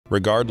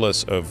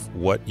regardless of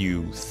what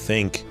you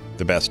think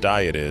the best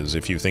diet is,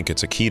 if you think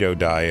it's a keto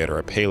diet or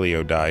a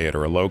paleo diet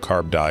or a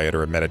low-carb diet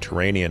or a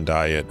Mediterranean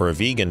diet or a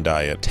vegan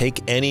diet,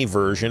 take any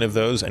version of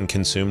those and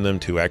consume them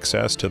to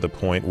excess to the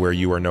point where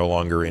you are no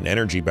longer in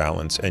energy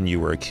balance and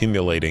you are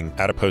accumulating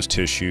adipose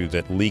tissue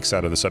that leaks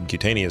out of the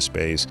subcutaneous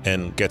space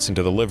and gets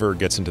into the liver,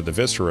 gets into the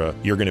viscera,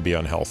 you're going to be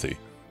unhealthy.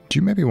 Do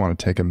you maybe want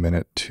to take a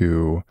minute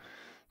to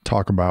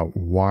talk about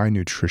why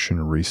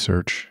nutrition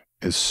research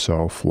is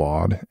so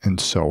flawed and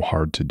so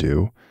hard to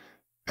do?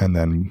 And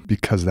then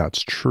because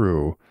that's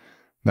true,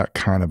 that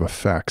kind of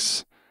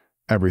affects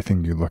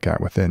everything you look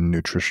at within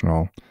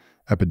nutritional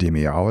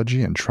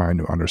epidemiology and trying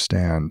to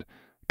understand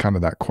kind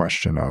of that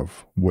question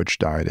of which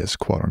diet is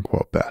quote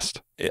unquote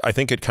best. I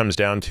think it comes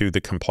down to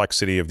the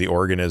complexity of the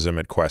organism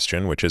at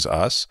question, which is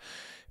us,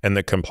 and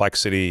the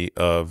complexity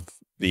of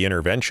the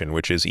intervention,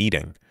 which is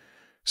eating.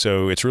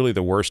 So it's really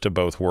the worst of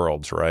both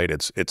worlds, right?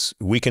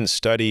 We can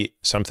study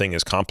something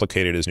as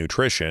complicated as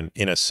nutrition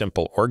in a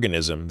simple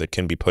organism that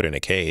can be put in a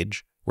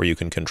cage where you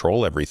can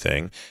control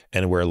everything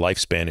and where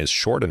lifespan is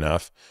short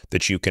enough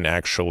that you can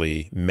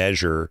actually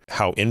measure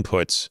how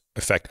inputs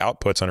affect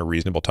outputs on a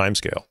reasonable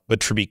timescale. But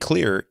to be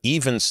clear,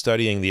 even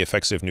studying the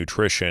effects of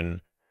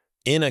nutrition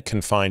in a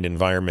confined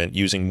environment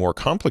using more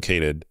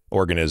complicated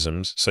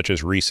organisms, such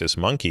as Rhesus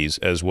monkeys,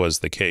 as was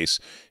the case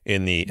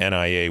in the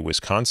NIA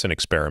Wisconsin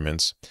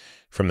experiments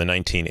from the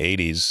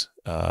 1980s,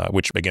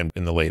 which again,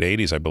 in the late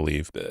 80s, I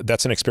believe,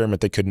 that's an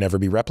experiment that could never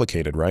be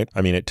replicated, right?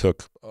 I mean, it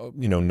took,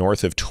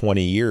 north of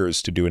 20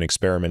 years to do an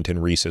experiment in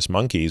Rhesus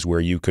monkeys where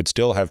you could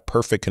still have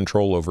perfect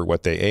control over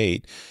what they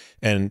ate.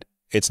 And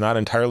it's not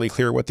entirely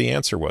clear what the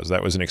answer was.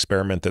 That was an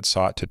experiment that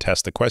sought to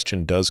test the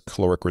question, does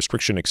caloric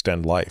restriction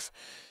extend life?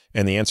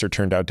 And the answer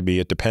turned out to be,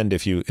 it depends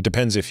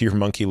if your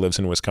monkey lives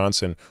in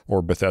Wisconsin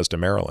or Bethesda,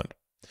 Maryland.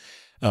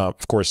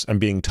 Of course, I'm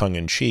being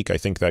tongue-in-cheek. I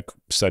think that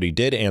study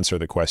did answer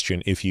the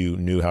question if you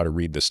knew how to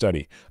read the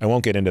study. I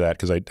won't get into that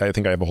because I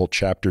think I have a whole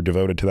chapter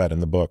devoted to that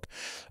in the book.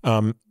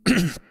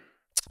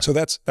 So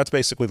that's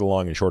basically the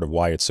long and short of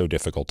why it's so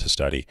difficult to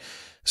study.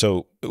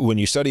 So when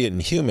you study it in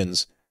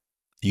humans,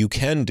 you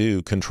can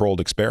do controlled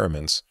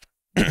experiments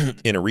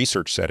in a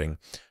research setting,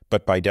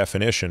 but by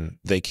definition,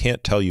 they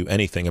can't tell you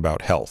anything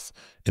about health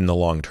in the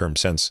long-term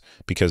sense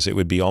because it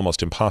would be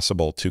almost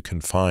impossible to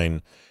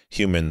confine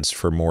humans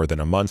for more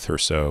than a month or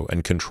so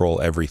and control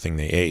everything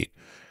they ate.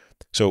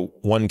 So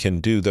one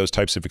can do those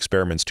types of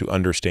experiments to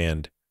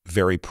understand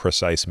very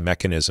precise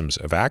mechanisms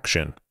of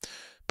action,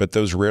 but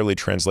those rarely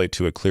translate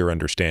to a clear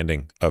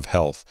understanding of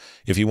health.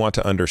 If you want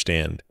to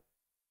understand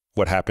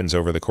what happens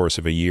over the course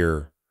of a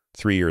year,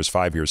 3 years,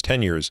 5 years,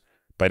 10 years,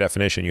 by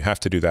definition, you have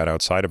to do that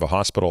outside of a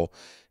hospital,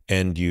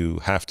 and you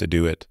have to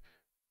do it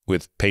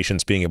with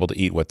patients being able to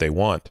eat what they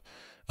want.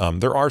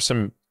 There are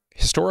some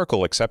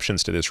historical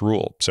exceptions to this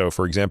rule. So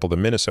for example, the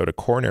Minnesota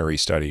coronary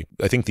study,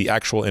 I think the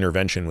actual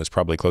intervention was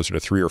probably closer to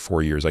 3 or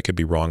 4 years. I could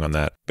be wrong on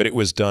that, but it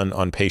was done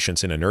on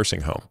patients in a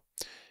nursing home.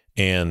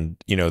 And,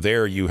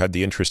 there you had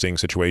the interesting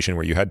situation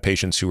where you had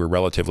patients who were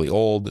relatively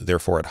old,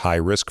 therefore at high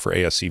risk for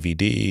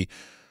ASCVD,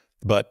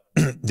 but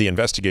the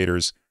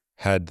investigators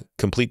had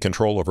complete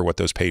control over what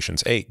those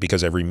patients ate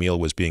because every meal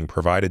was being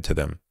provided to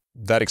them.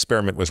 That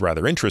experiment was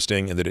rather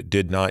interesting in that it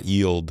did not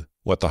yield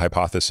what the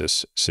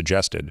hypothesis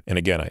suggested. And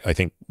again, I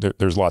think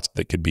there's lots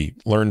that could be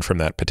learned from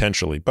that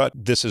potentially, but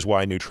this is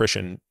why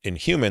nutrition in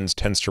humans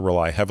tends to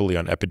rely heavily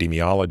on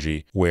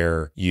epidemiology,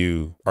 where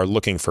you are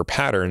looking for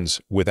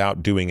patterns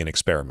without doing an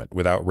experiment,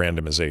 without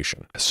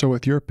randomization. So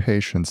with your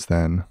patients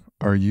then,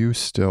 are you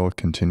still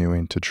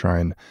continuing to try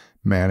and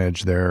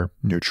manage their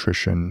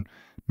nutrition,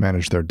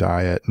 manage their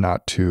diet,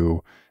 not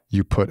to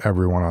you put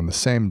everyone on the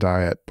same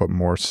diet, but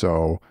more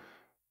so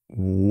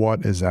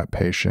what is that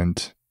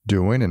patient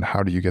doing and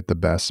how do you get the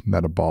best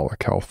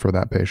metabolic health for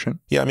that patient?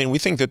 Yeah, I mean, we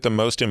think that the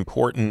most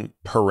important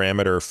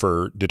parameter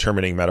for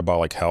determining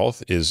metabolic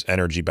health is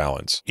energy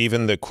balance.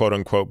 Even the quote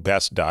unquote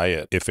best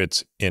diet, if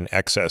it's in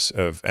excess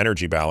of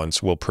energy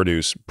balance, will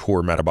produce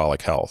poor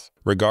metabolic health.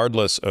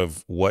 Regardless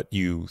of what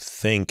you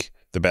think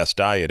the best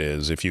diet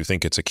is, if you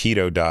think it's a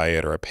keto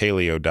diet or a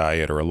paleo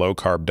diet or a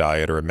low-carb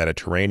diet or a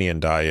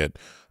Mediterranean diet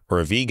or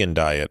a vegan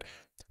diet,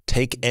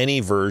 take any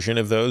version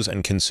of those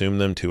and consume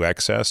them to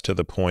excess to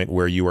the point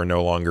where you are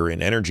no longer in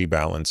energy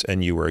balance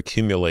and you are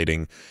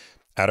accumulating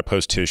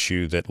adipose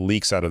tissue that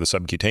leaks out of the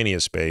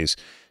subcutaneous space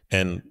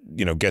and,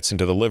 gets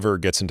into the liver,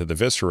 gets into the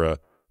viscera,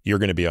 you're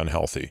going to be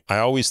unhealthy. I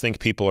always think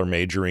people are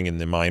majoring in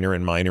the minor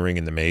and minoring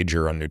in the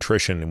major on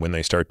nutrition when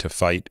they start to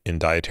fight in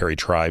dietary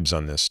tribes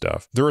on this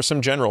stuff. There are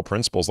some general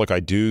principles. Like I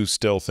do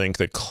still think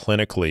that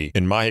clinically,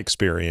 in my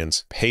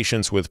experience,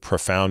 patients with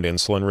profound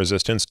insulin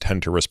resistance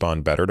tend to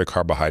respond better to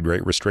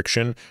carbohydrate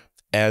restriction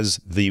as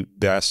the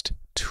best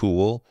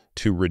tool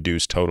to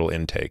reduce total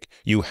intake.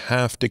 You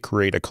have to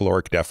create a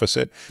caloric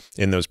deficit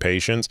in those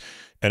patients.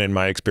 And in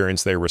my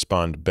experience, they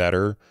respond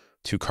better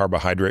to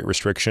carbohydrate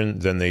restriction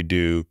than they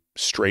do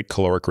straight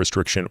caloric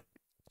restriction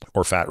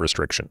or fat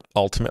restriction.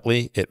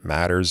 Ultimately, it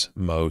matters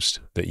most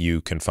that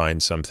you can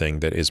find something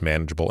that is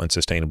manageable and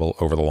sustainable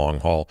over the long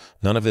haul.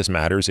 None of this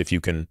matters if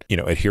you can,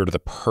 adhere to the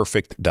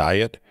perfect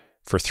diet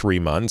for 3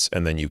 months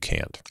and then you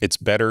can't. It's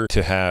better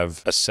to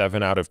have a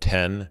 7 out of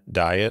 10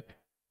 diet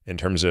in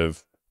terms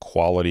of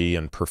quality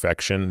and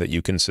perfection that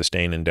you can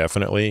sustain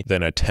indefinitely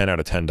than a 10 out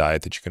of 10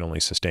 diet that you can only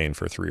sustain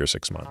for 3 or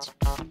 6 months.